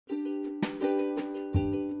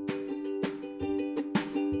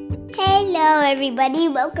Hello everybody,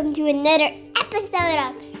 welcome to another episode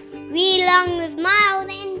of Read Along with Miles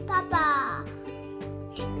and Papa.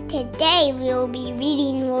 Today we will be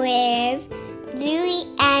reading with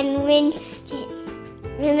Bluey and Winston.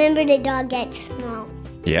 Remember, the dog gets small.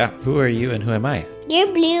 Yeah, who are you and who am I?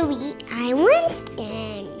 You're Bluey, I'm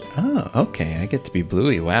Winston. Oh, okay, I get to be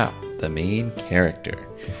Bluey. Wow, the main character.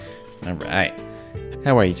 All right.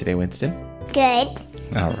 How are you today, Winston? Good.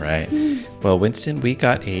 All right. Well, Winston, we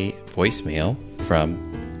got a voicemail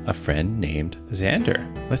from a friend named Xander.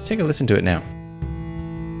 Let's take a listen to it now.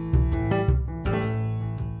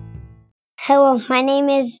 Hello, my name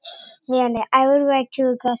is Xander. I would like to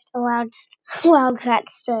request a wild cat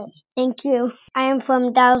story. Thank you. I am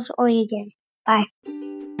from Dallas, Oregon. Bye.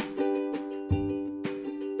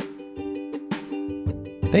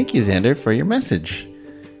 Thank you, Xander, for your message.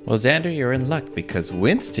 Well, Xander, you're in luck because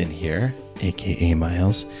Winston here, aka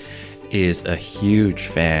Miles, is a huge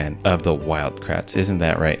fan of the wild Kratts. Isn't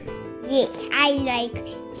that right? Yes, I like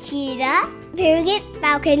cheetah, peregrine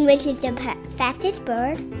falcon, which is the fastest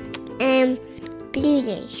bird, and blue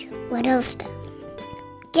jays. What else though?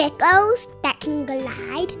 Geckos that can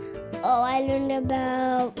glide. Oh, I learned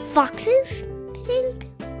about foxes, I think.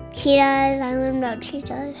 Cheetahs, I learned about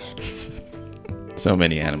cheetahs. So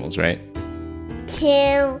many animals, right?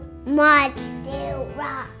 Too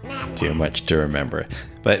much to remember.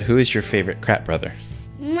 But who is your favorite Kratt brother?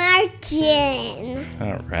 Martin.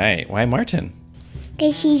 All right. Why Martin?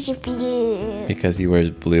 Because he's blue. Because he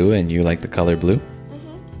wears blue and you like the color blue?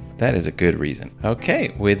 Mm-hmm. That is a good reason.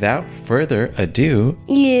 Okay, without further ado,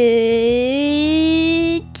 let's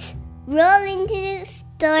roll into the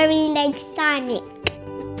story like Sonic.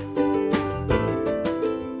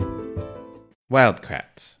 Wild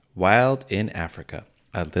Kratts, Wild in Africa,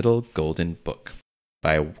 A Little Golden Book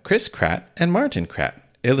by Chris Kratt and Martin Kratt,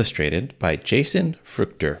 illustrated by Jason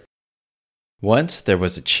Fruchter. Once there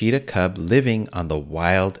was a cheetah cub living on the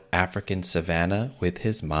wild African savanna with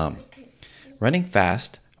his mom. Running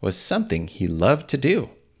fast was something he loved to do.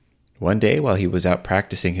 One day while he was out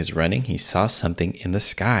practicing his running, he saw something in the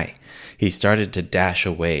sky. He started to dash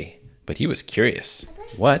away, but he was curious.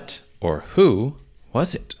 What or who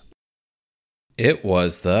was it? It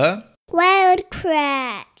was the Wild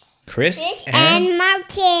Kratts. Chris and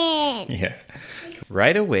Martin. Yeah.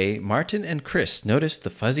 Right away, Martin and Chris noticed the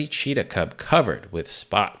fuzzy cheetah cub covered with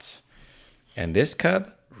spots. And this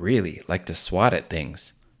cub really liked to swat at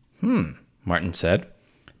things. Martin said.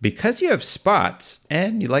 Because you have spots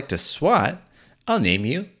and you like to swat, I'll name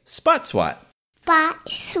you Spot Swat. Spot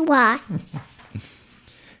Swat.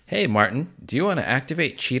 Hey, Martin, do you want to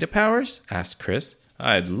activate cheetah powers? Asked Chris.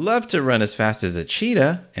 I'd love to run as fast as a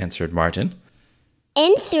cheetah, answered Martin.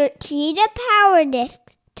 Insert cheetah power disc.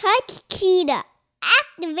 Touch cheetah.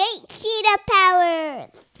 Activate cheetah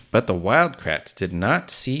powers. But the wild Kratts did not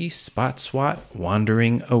see Spot Swat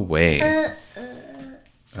wandering away.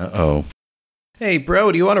 Uh-oh. Hey,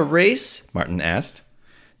 bro, do you want to race? Martin asked.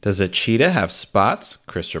 Does a cheetah have spots?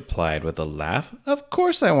 Chris replied with a laugh. Of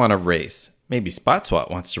course I want to race. Maybe Spot Swat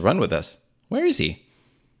wants to run with us. Where is he?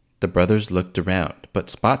 The brothers looked around, but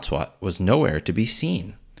Spot Swat was nowhere to be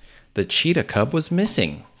seen. The cheetah cub was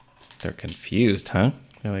missing. They're confused, huh?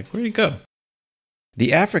 They're like, where'd he go?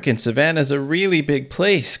 The African savanna is a really big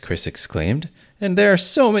place, Chris exclaimed, and there are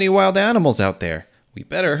so many wild animals out there. We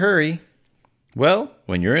better hurry. Well,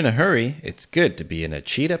 when you're in a hurry, it's good to be in a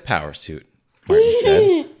cheetah power suit, Martin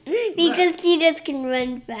said. Because cheetahs can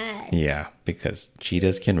run fast. Yeah, because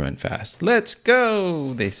cheetahs can run fast. Let's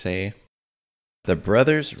go, they say. The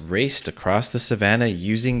brothers raced across the savanna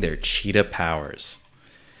using their cheetah powers.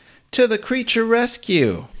 To the creature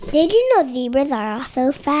rescue! Did you know zebras are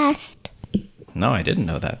also fast? No, I didn't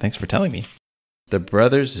know that. Thanks for telling me. The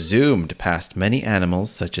brothers zoomed past many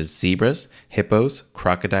animals such as zebras, hippos,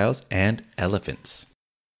 crocodiles, and elephants.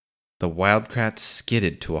 The wild Kratts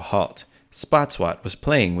skidded to a halt. Spot Swat was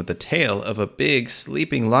playing with the tail of a big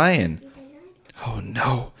sleeping lion. Oh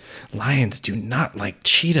no, lions do not like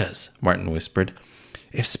cheetahs, Martin whispered.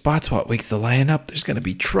 If Spot Swat wakes the lion up, there's going to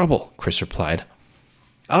be trouble, Chris replied.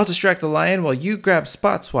 I'll distract the lion while you grab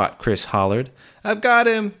Spot Swat, Chris hollered. I've got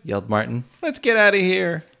him, yelled Martin. Let's get out of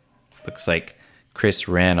here. Looks like Chris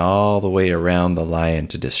ran all the way around the lion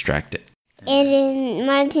to distract it. And then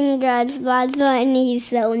Martin grabs Spot Swat and he's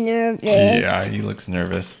so nervous. Yeah, he looks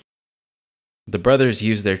nervous. The brothers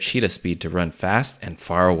used their cheetah speed to run fast and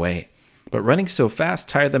far away. But running so fast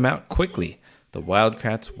tired them out quickly. The wild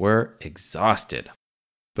Kratts were exhausted.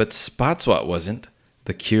 But Spot Swat wasn't.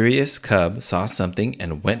 The curious cub saw something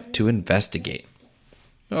and went to investigate.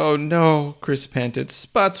 Oh no, Chris panted.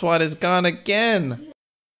 Spot Swat is gone again.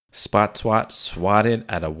 Spot Swat swatted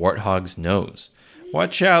at a warthog's nose.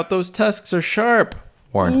 Watch out, those tusks are sharp,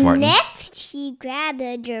 warned Martin. Next, she grabbed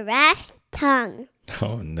a giraffe's tongue.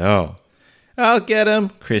 Oh no. I'll get him,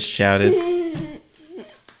 Chris shouted.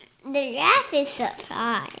 The giraffe is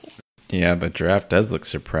surprised. Yeah, the giraffe does look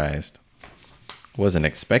surprised. Wasn't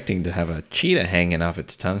expecting to have a cheetah hanging off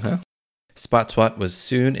its tongue, huh? Spot Swat was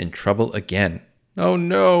soon in trouble again. Oh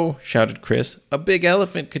no, shouted Chris. A big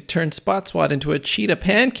elephant could turn Spot Swat into a cheetah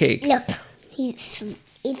pancake. Look, he's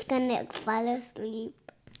gonna fall asleep.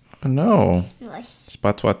 Oh no. Smush.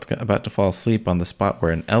 Spot Swat's about to fall asleep on the spot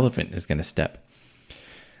where an elephant is going to step.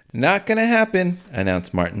 Not gonna happen,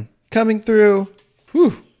 announced Martin. Coming through.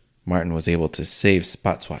 Whew. Martin was able to save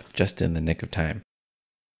Spot Swat just in the nick of time.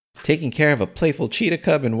 Taking care of a playful cheetah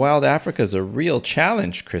cub in wild Africa is a real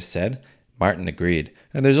challenge, Chris said. Martin agreed.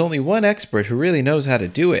 And there's only one expert who really knows how to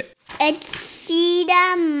do it. A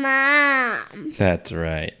cheetah mom. That's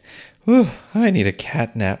right. Whew, I need a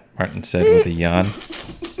cat nap, Martin said with a yawn.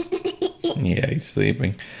 Yeah, he's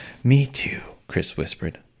sleeping. Me too, Chris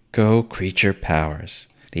whispered. Go creature powers.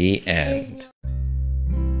 The end.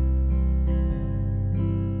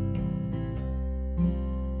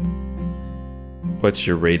 What's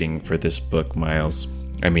your rating for this book, Miles?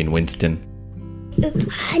 I mean, Winston.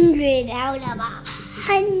 100 out of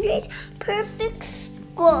 100. Perfect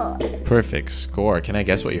score. Perfect score. Can I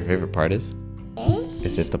guess what your favorite part is? Eh?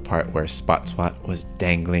 Is it the part where Spot Swat was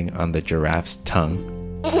dangling on the giraffe's tongue?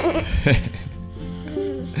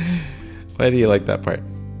 Why do you like that part?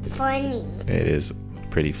 Funny. It is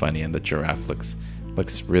pretty funny, and the giraffe looks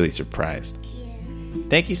really surprised.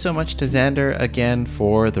 Thank you so much to Xander again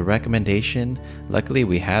for the recommendation. Luckily,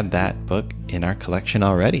 we had that book in our collection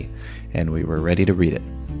already, and we were ready to read it.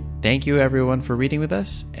 Thank you, everyone, for reading with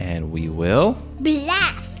us, and we will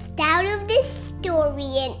blast out of this story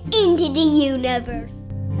and into the universe.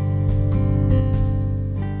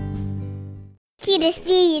 Cheetah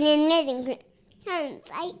speed and living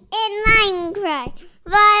sunlight and lion cry.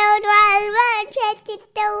 Wild, wild, wild, chest is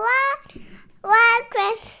the wild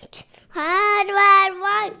crest. Wild, wild,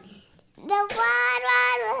 wild, the wild,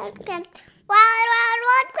 wild, wild crest.